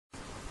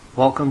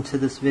Welcome to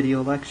this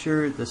video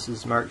lecture. This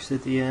is Mark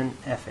Scythian,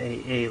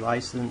 FAA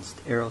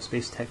licensed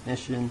aerospace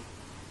technician,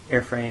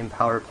 airframe,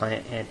 power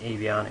plant, and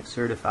avionics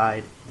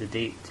certified. The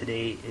date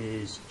today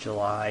is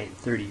July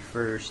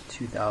 31st,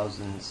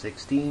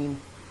 2016,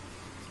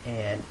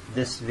 and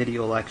this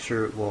video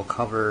lecture will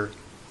cover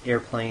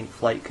airplane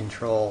flight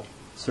control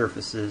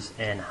surfaces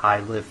and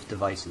high lift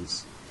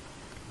devices.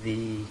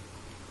 The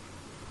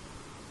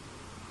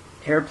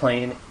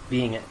airplane,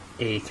 being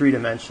a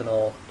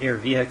three-dimensional air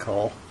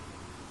vehicle,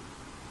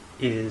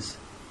 is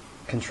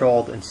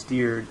controlled and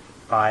steered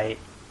by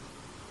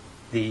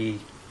the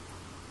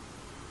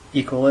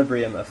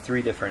equilibrium of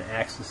three different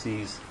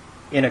axes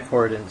in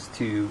accordance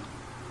to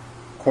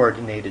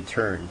coordinated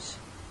turns.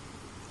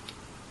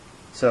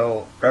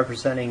 So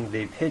representing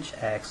the pitch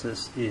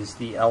axis is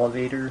the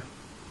elevator,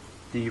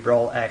 the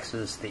roll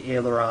axis, the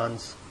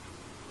ailerons,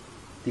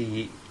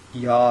 the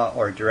yaw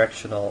or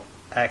directional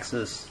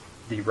axis,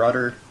 the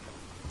rudder.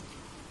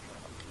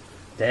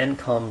 Then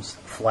comes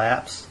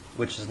flaps,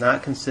 which is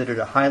not considered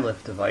a high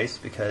lift device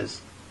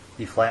because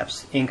the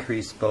flaps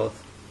increase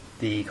both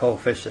the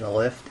coefficient of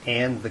lift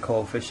and the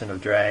coefficient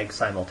of drag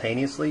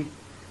simultaneously,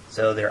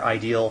 so they're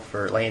ideal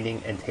for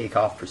landing and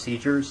takeoff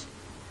procedures.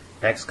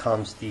 Next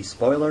comes the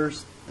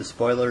spoilers. The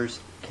spoilers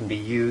can be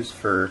used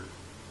for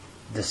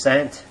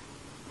descent,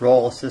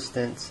 roll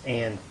assistance,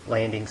 and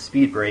landing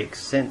speed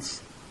brakes,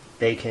 since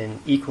they can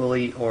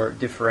equally or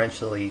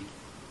differentially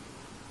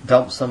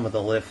dump some of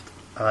the lift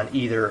on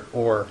either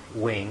or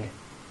wing,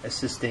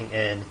 assisting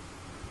in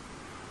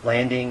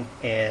landing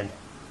and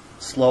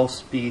slow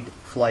speed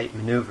flight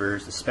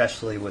maneuvers,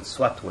 especially with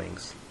swept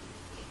wings.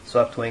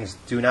 Swept wings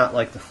do not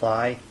like to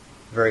fly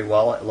very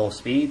well at low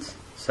speeds,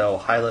 so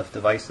high lift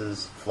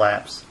devices,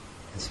 flaps,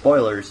 and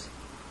spoilers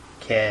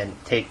can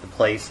take the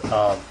place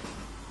of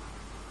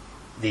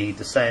the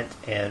descent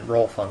and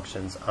roll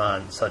functions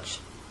on such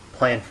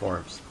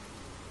planforms.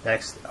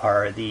 Next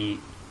are the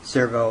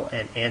servo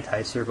and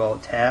anti-servo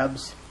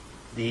tabs.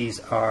 These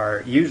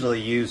are usually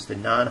used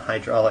in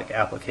non-hydraulic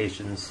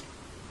applications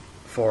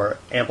for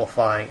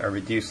amplifying or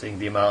reducing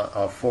the amount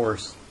of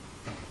force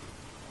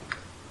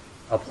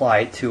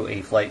applied to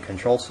a flight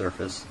control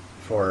surface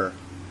for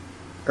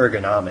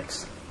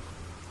ergonomics.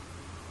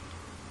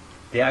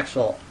 The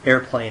actual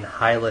airplane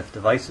high lift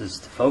devices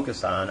to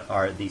focus on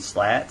are the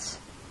slats.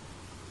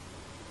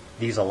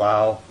 These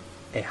allow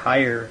a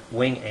higher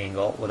wing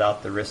angle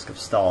without the risk of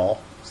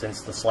stall,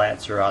 since the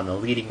slats are on the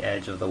leading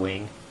edge of the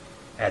wing.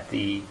 At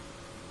the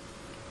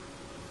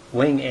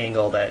wing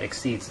angle that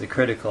exceeds the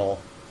critical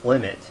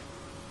limit,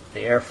 the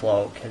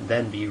airflow can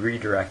then be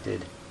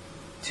redirected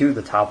to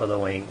the top of the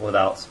wing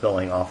without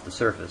spilling off the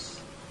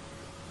surface.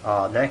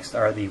 Next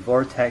are the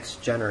vortex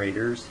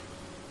generators.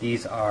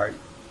 These are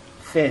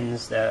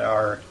fins that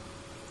are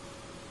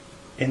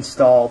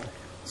installed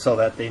so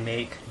that they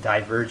make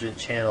divergent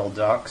channel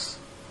ducts,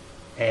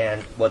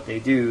 and what they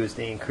do is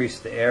they increase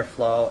the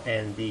airflow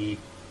and the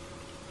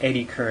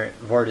eddy current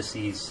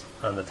vortices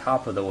on the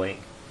top of the wing.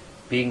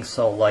 Being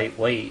so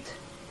lightweight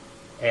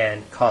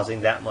and causing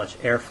that much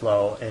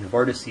airflow and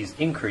vortices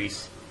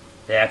increase,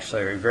 they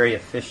actually are very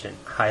efficient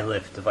high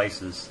lift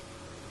devices.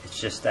 It's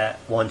just that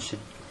one should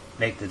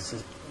make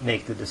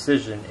the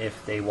decision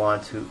if they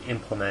want to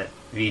implement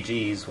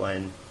VGs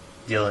when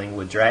dealing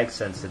with drag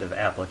sensitive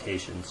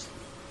applications.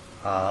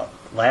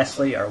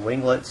 Lastly are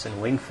winglets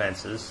and wing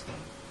fences.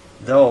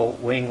 Though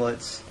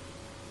winglets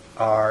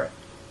are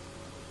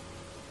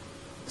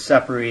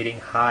separating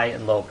high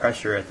and low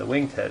pressure at the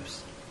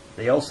wingtips,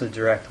 they also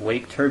direct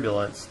wake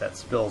turbulence that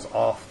spills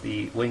off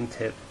the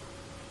wingtip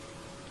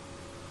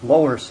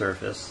lower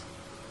surface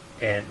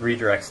and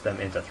redirects them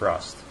into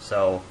thrust.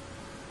 So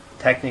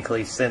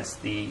technically, since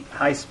the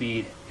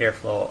high-speed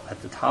airflow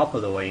at the top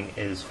of the wing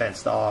is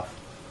fenced off,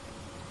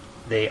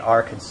 they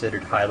are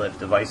considered high-lift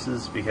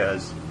devices,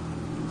 because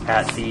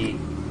at the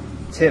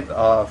tip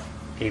of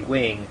a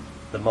wing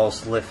the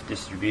most lift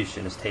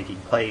distribution is taking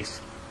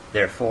place.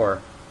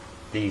 Therefore,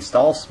 the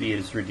stall speed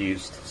is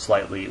reduced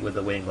slightly with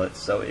the winglets,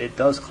 so it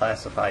does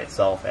classify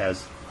itself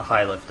as a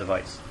high lift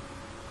device.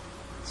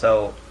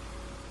 So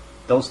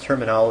those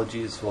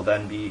terminologies will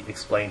then be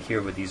explained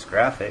here with these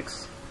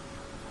graphics.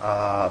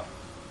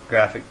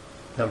 Graphic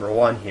number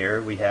 1 here,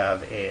 we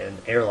have an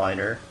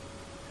airliner,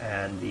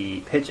 and the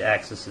pitch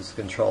axis is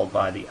controlled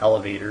by the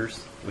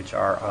elevators, which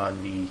are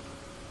on the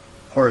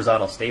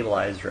horizontal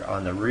stabilizer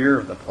on the rear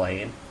of the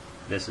plane.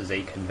 This is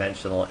a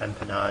conventional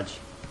empennage,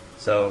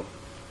 so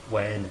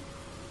when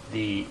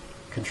the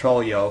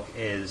control yoke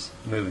is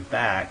moved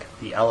back,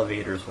 the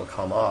elevators will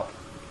come up,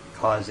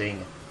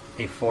 causing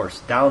a force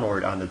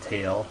downward on the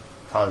tail,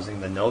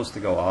 causing the nose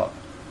to go up,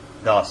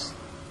 thus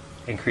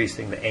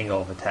increasing the angle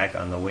of attack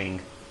on the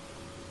wing,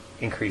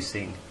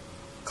 increasing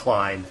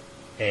climb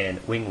and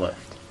wing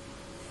lift.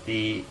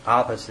 The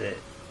opposite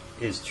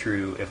is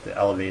true if the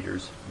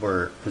elevators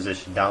were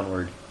positioned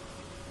downward.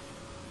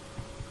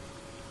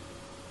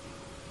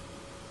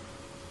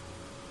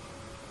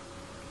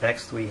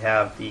 Next we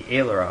have the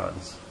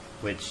ailerons,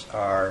 which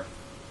are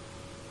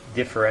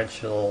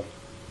differential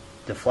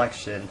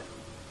deflection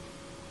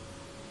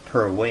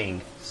per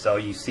wing. So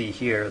you see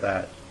here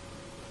that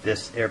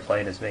this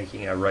airplane is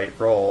making a right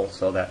roll,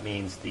 so that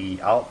means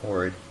the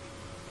outboard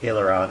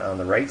aileron on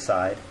the right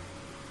side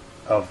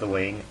of the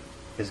wing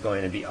is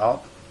going to be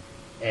up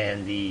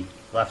and the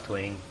left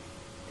wing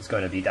is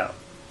going to be down.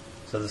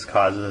 So this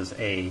causes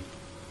a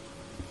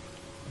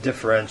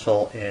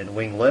differential in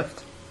wing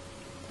lift,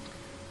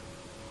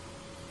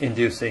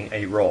 inducing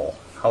a roll.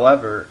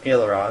 However,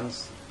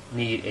 ailerons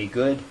need a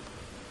good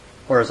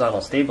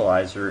horizontal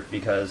stabilizer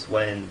because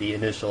when the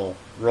initial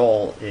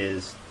roll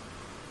is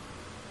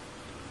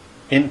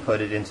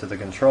inputted into the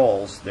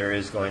controls, there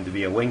is going to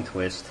be a wing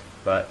twist,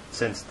 but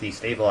since the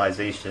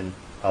stabilization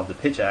of the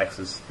pitch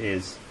axis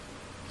is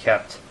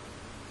kept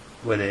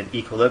within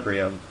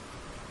equilibrium,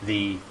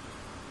 the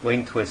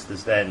wing twist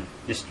is then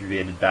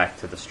distributed back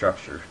to the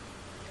structure,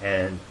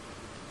 and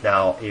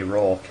now a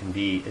roll can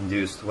be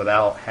induced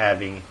without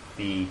having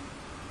the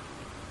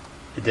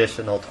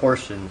additional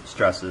torsion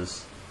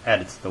stresses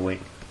added to the wing.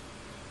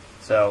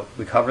 So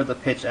we covered the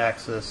pitch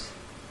axis,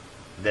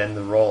 then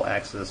the roll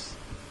axis,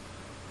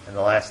 and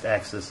the last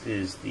axis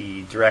is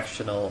the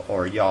directional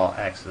or yaw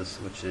axis,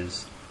 which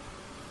is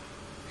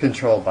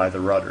controlled by the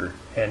rudder.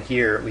 And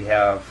here we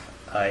have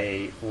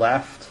a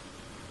left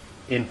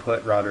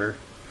input rudder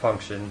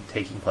function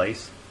taking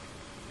place,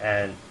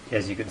 and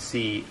as you can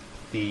see,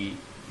 the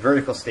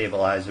vertical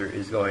stabilizer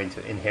is going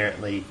to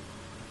inherently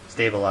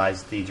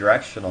stabilize the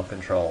directional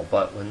control,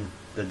 but when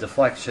the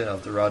deflection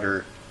of the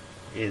rudder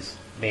is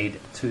made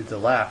to the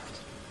left,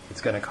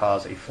 it's going to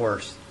cause a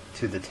force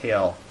to the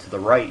tail to the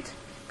right,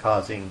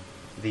 causing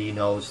the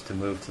nose to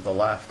move to the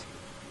left.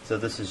 So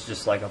this is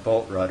just like a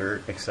boat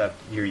rudder, except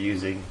you're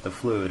using the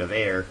fluid of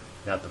air,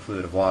 not the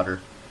fluid of water.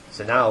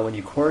 So now when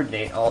you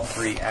coordinate all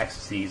three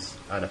axes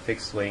on a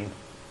fixed wing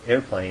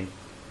airplane,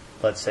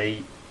 let's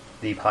say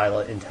the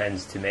pilot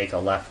intends to make a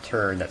left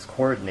turn that's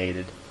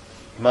coordinated,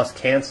 you must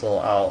cancel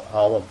out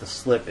all of the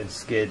slip and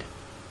skid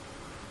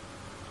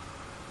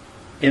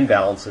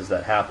imbalances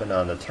that happen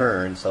on the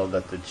turn so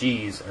that the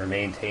G's are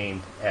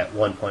maintained at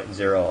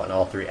 1.0 on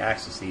all three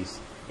axes.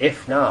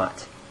 If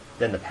not,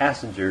 then the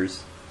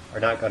passengers are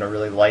not going to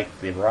really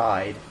like the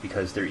ride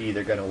because they're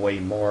either going to weigh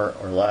more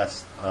or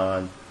less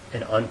on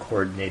an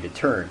uncoordinated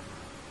turn.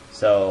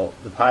 So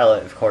the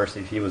pilot, of course,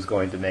 if he was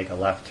going to make a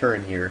left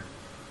turn here,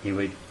 he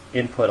would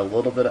input a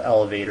little bit of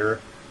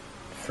elevator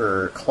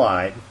for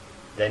climb,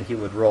 then he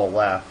would roll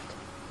left,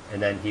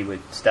 and then he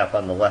would step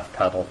on the left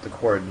pedal to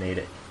coordinate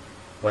it.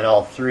 When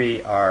all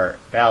three are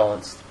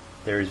balanced,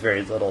 there's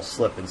very little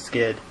slip and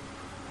skid,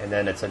 and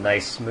then it's a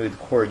nice smooth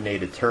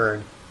coordinated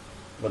turn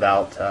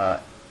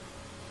without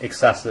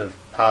excessive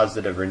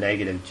positive or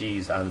negative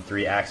G's on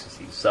three axes.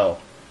 So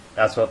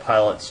that's what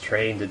pilots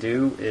train to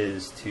do,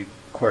 is to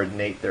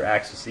coordinate their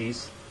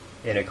axes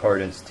in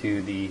accordance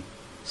to the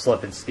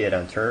slip and skid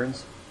on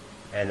turns,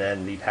 and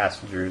then the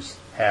passengers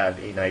have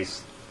a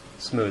nice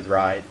smooth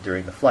ride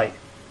during the flight.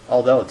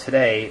 Although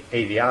today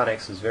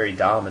avionics is very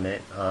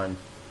dominant on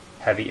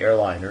heavy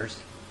airliners,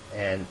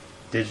 and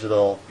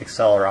digital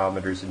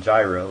accelerometers and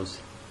gyros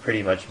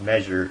pretty much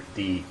measure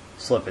the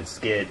slip and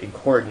skid and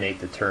coordinate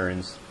the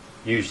turns,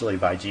 usually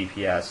by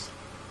GPS.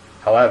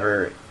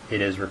 However,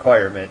 it is a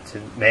requirement to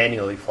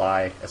manually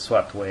fly a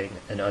swept wing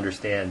and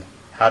understand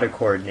how to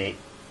coordinate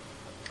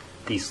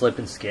the slip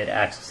and skid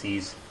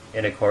axes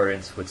in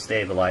accordance with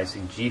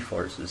stabilizing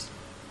G-forces,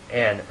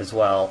 and as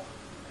well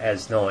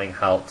as knowing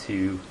how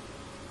to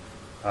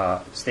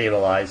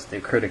stabilize the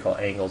critical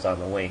angles on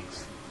the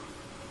wings.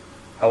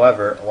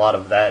 However, a lot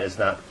of that is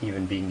not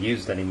even being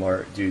used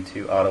anymore due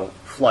to auto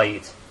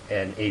flight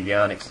and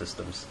avionics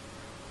systems.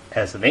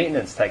 As a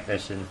maintenance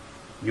technician,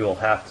 you will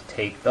have to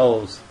take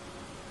those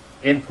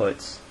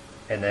inputs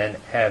and then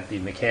have the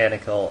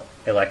mechanical,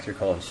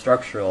 electrical, and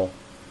structural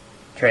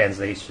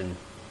translation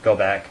go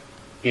back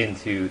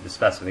into the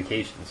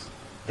specifications.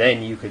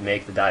 Then you can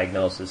make the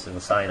diagnosis and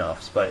the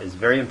sign-offs. But it's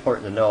very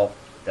important to know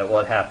that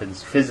what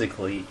happens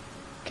physically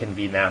can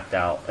be mapped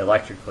out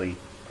electrically,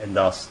 and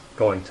thus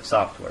going to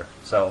software.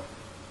 So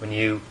when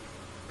you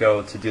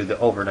go to do the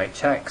overnight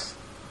checks,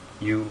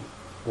 you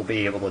will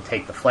be able to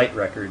take the flight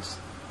records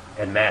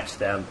and match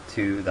them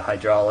to the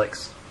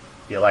hydraulics,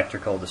 the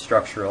electrical, the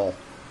structural,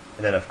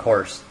 and then of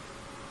course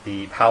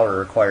the power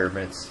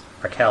requirements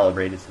are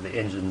calibrated to the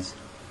engines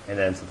and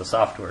then to the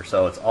software.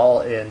 So it's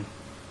all in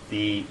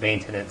the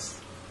maintenance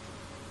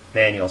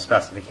manual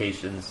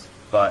specifications,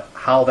 but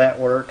how that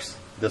works,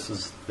 this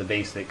is the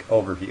basic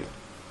overview.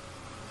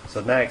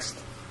 So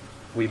next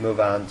we move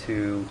on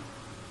to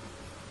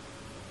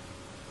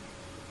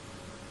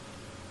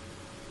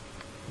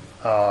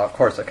of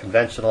course a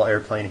conventional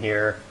airplane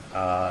here.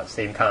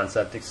 Same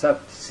concept,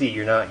 except see,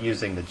 you're not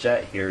using the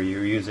jet here,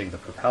 you're using the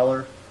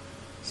propeller.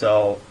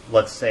 So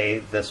let's say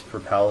this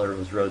propeller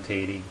was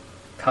rotating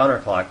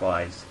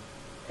counterclockwise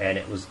and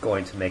it was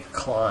going to make a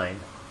climb.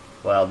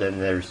 Well, then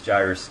there's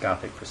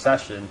gyroscopic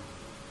precession,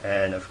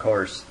 and of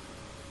course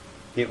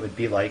it would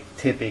be like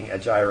tipping a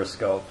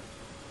gyroscope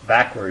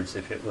backwards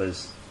if it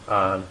was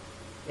on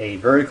a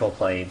vertical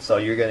plane. So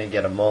you're going to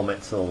get a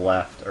moment to the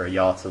left or a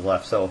yaw to the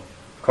left. So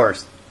of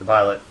course the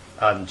pilot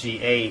on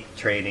GA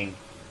training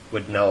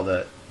would know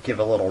to give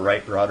a little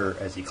right rudder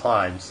as he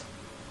climbs.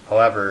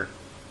 However,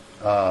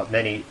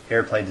 many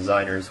airplane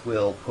designers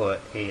will put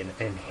an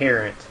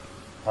inherent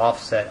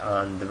offset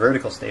on the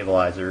vertical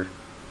stabilizer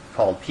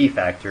called P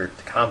factor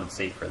to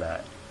compensate for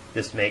that.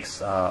 This makes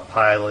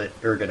pilot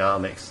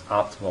ergonomics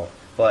optimal.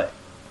 But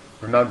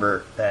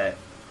remember that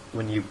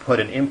when you put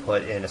an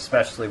input in,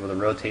 especially with a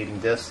rotating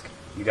disc,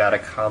 you got to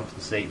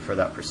compensate for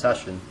that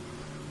precession.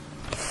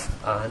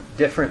 On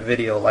different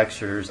video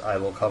lectures, I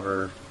will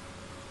cover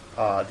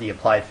the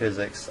applied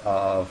physics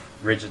of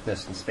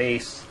rigidness in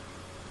space,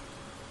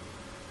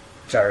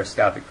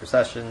 gyroscopic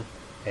precession,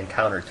 and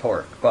counter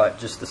torque. But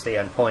just to stay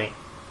on point,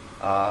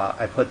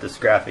 I put this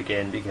graphic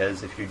in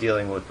because if you're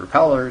dealing with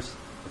propellers,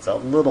 it's a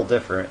little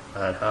different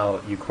on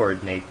how you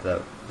coordinate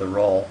the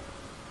roll.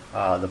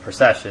 The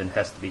precession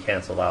has to be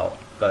canceled out.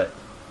 But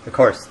of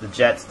course, the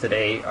jets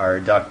today are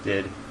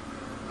ducted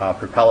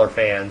propeller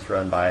fans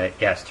run by a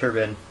gas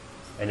turbine,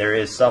 and there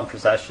is some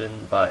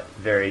precession, but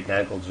very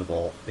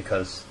negligible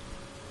because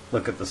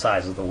look at the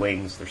size of the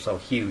wings; they're so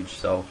huge.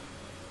 So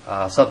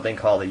something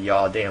called a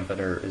yaw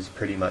dampener is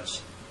pretty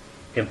much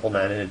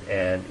implemented,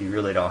 and you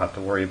really don't have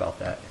to worry about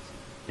that.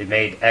 It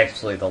made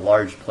actually the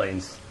large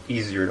planes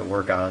easier to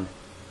work on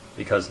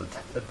because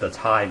the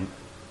time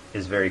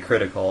is very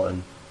critical,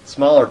 and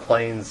smaller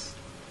planes,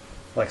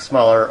 like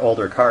smaller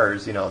older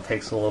cars, you know, it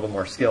takes a little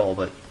more skill,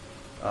 but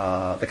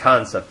the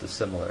concept is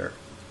similar.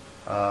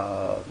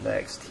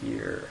 Next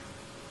here.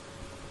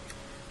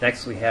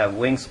 Next we have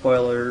wing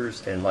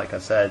spoilers, and like I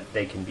said,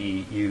 they can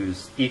be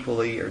used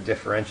equally or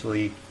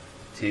differentially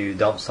to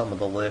dump some of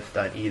the lift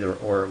on either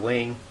or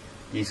wing.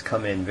 These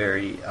come in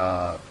very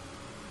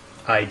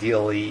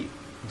ideally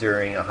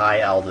during a high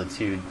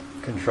altitude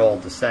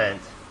controlled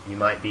descent. You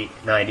might be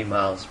 90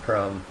 miles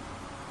from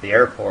the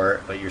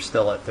airport, but you're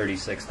still at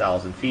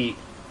 36,000 feet.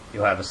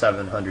 You'll have a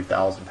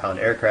 700,000 pound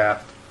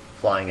aircraft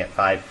flying at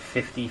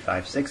 550,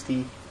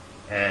 560,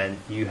 and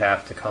you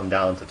have to come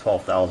down to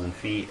 12,000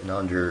 feet in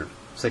under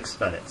 6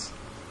 minutes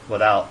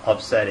without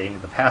upsetting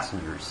the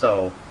passengers.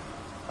 So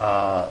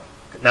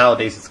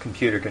nowadays it's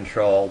computer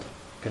controlled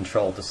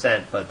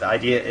descent, but the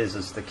idea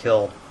is to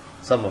kill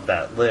some of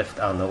that lift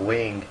on the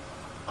wing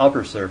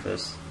upper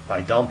surface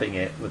by dumping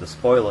it with a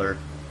spoiler,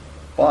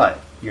 but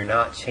you're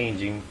not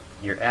changing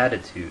your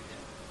attitude.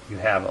 You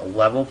have a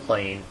level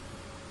plane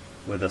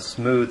with a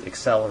smooth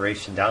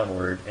acceleration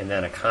downward and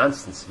then a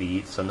constant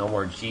speed, so no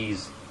more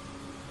G's.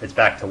 It's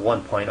back to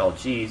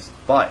 1.0 G's,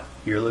 but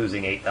you're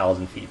losing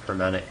 8,000 feet per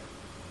minute,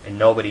 and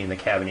nobody in the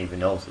cabin even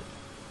knows it.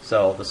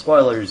 So the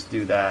spoilers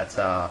do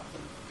that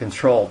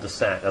controlled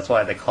descent. That's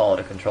why they call it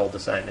a controlled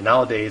descent. And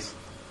nowadays,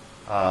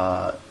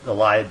 the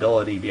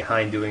liability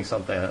behind doing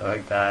something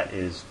like that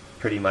is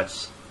pretty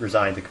much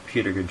resigned to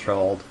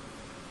computer-controlled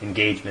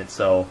engagement.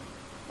 So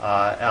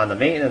on the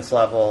maintenance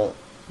level,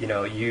 you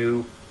know,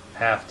 you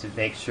have to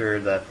make sure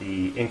that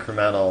the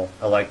incremental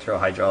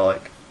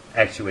electro-hydraulic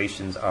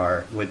actuations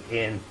are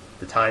within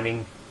the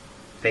timing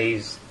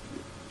phase.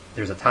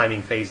 There's a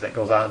timing phase that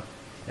goes on,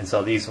 and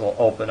so these will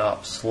open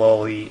up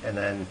slowly, and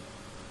then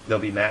they'll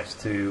be matched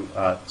to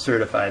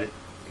certified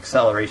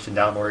acceleration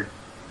downward,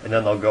 and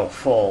then they'll go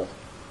full.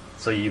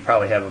 So you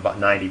probably have about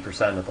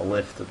 90% of the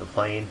lift of the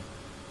plane.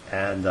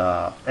 And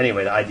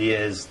anyway, the idea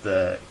is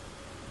to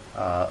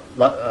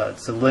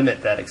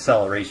limit that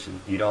acceleration.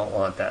 You don't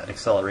want that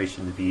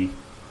acceleration to be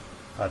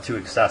too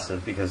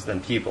excessive, because then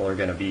people are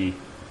going to be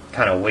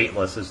kind of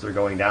weightless as they're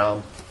going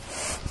down.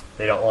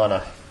 They don't want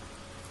to.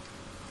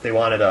 They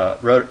wanted a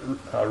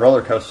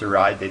roller coaster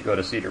ride, they'd go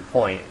to Cedar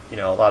Point. You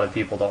know, a lot of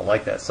people don't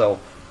like that. So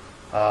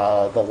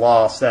the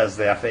law says,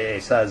 the FAA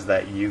says,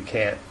 that you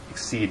can't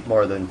exceed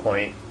more than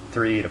 0.3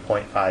 to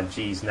 0.5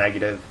 G's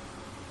negative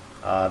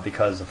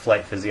because of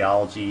flight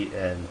physiology,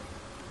 and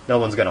no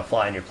one's going to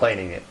fly in your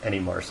plane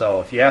anymore.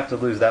 So if you have to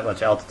lose that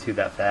much altitude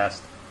that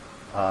fast,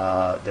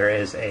 there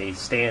is a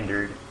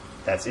standard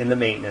that's in the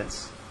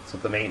maintenance. That's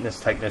what the maintenance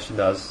technician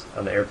does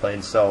on the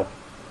airplane. So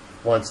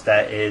once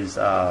that is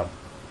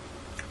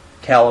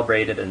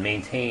calibrated and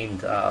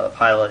maintained, the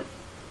pilot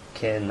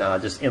can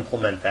just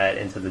implement that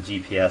into the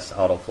GPS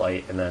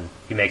autoflight, and then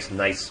he makes a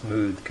nice,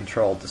 smooth,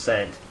 controlled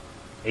descent,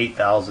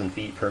 8,000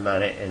 feet per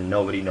minute, and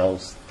nobody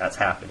knows that's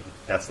happening.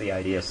 That's the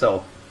idea.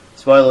 So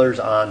spoilers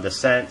on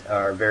descent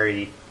are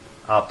very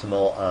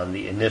optimal on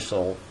the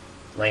initial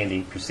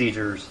landing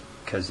procedures,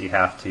 because you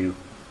have to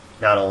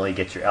not only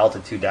get your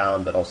altitude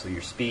down, but also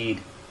your speed,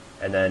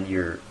 and then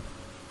your,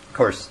 of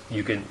course,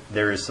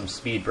 there is some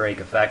speed brake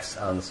effects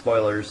on the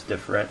spoilers,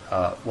 different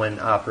when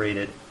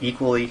operated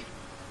equally.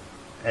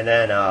 And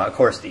then, of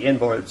course, the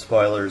inboard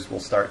spoilers will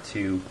start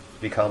to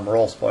become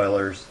roll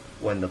spoilers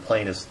when the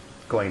plane is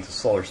going to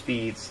slower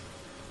speeds.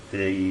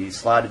 The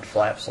slotted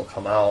flaps will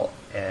come out,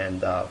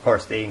 and of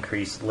course they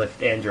increase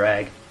lift and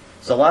drag.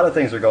 So a lot of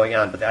things are going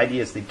on, but the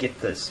idea is to get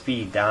the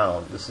speed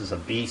down. This is a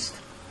beast,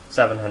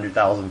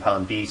 700,000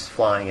 pound beast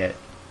flying at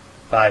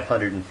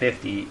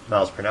 550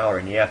 miles per hour,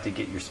 and you have to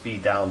get your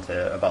speed down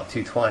to about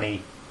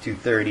 220,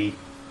 230,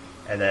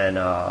 And then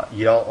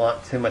you don't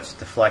want too much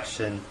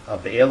deflection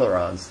of the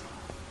ailerons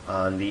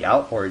on the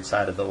outboard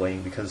side of the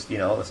wing, because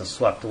it's a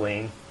swept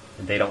wing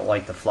and they don't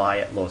like to fly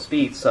at low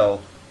speed.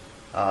 So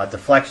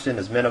deflection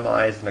is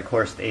minimized, and of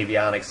course the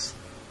avionics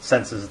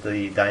senses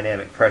the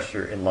dynamic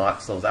pressure and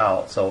locks those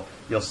out. So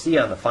you'll see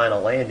on the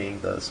final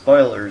landing the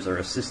spoilers are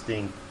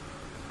assisting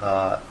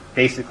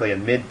basically a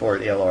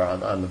midboard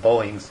aileron on the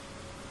Boeings,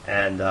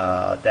 and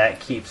that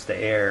keeps the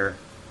air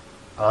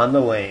on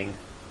the wing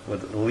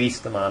with the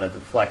least amount of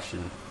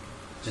deflection,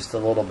 just a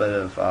little bit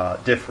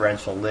of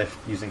differential lift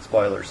using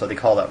spoilers. So they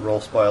call that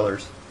roll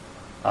spoilers.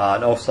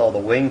 And also the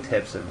wing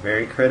tips are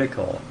very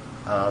critical.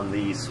 On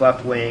the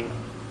swept wing,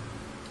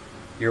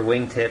 your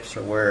wing tips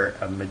are where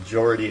a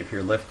majority of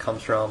your lift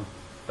comes from,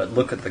 but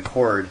look at the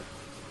chord.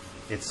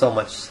 It's so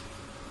much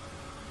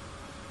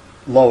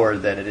lower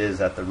than it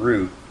is at the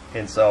root,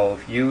 and so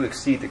if you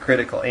exceed the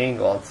critical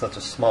angle on such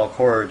a small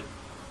chord,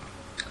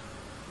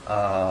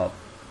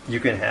 you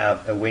can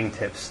have a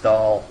wingtip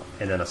stall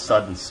and then a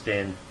sudden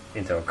spin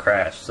into a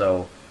crash.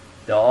 So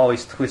they'll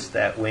always twist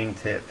that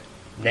wingtip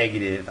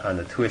negative on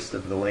the twist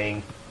of the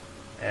wing,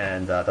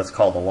 and that's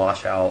called a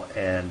washout.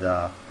 And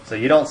so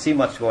you don't see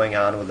much going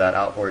on with that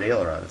outboard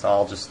aileron. It's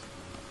all just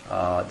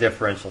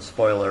differential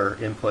spoiler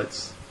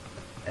inputs,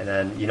 and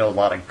then a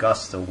lot of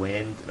gusts of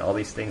wind and all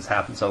these things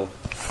happen. So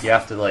you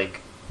have to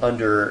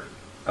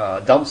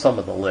dump some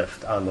of the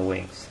lift on the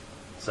wings,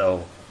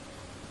 so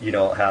you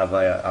don't have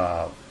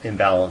a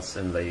imbalance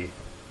in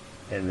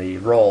the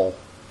roll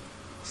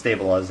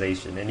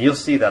stabilization. And you'll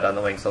see that on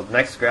the wing. So the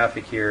next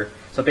graphic here,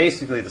 so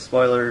basically the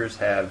spoilers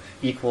have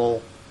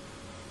equal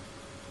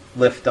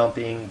lift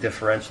dumping,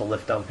 differential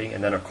lift dumping,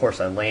 and then of course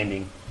on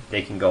landing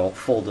they can go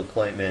full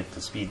deployment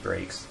to speed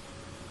brakes.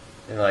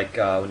 And like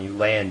when you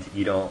land,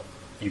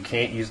 you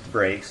can't use the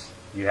brakes.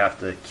 You have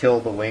to kill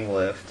the wing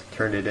lift,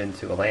 turn it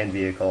into a land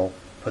vehicle,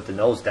 put the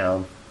nose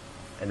down,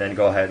 and then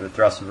go ahead with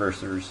thrust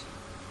reversers.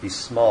 These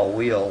small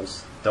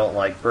wheels don't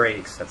like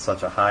brakes at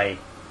such a high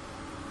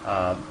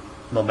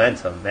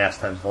momentum, mass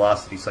times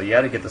velocity, so you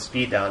got to get the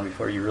speed down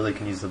before you really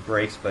can use the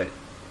brakes. But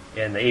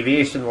in the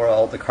aviation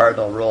world, the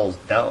cardinal rules,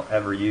 don't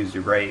ever use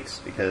your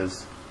brakes,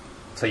 because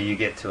until you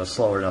get to a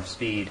slower enough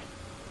speed,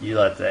 you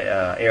let the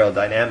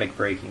aerodynamic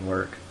braking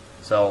work.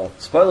 So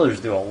spoilers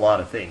do a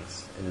lot of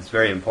things, and it's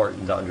very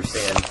important to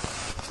understand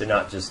they're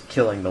not just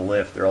killing the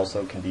lift, they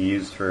also can be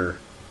used for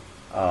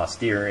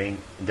steering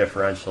and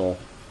differential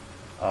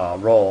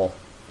roll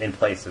in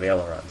place of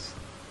ailerons.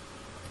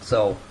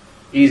 So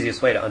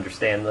easiest way to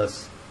understand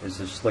this is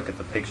just look at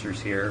the pictures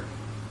here.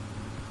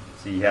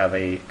 So you have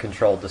a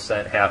controlled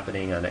descent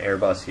happening on an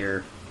Airbus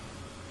here,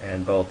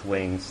 and both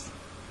wings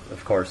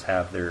of course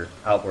have their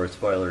outboard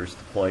spoilers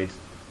deployed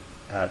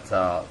at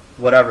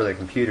whatever the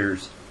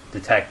computers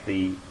detect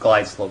the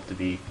glide slope to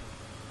be.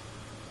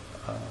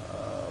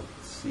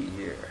 Let's see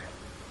here.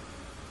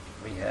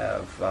 We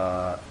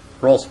have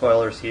roll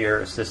spoilers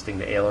here assisting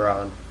the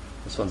aileron.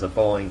 This one's a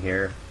Boeing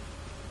here.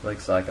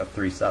 Looks like a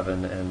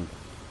 3.7, and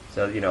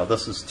so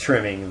this is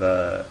trimming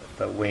the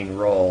wing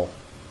roll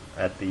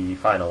at the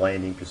final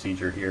landing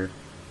procedure here.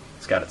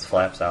 It's got its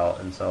flaps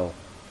out, and so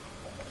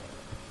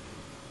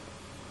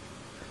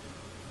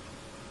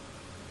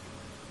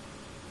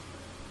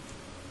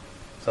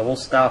we'll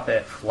stop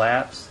at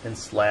flaps and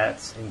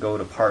slats and go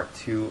to part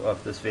 2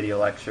 of this video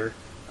lecture.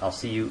 I'll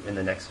see you in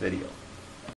the next video.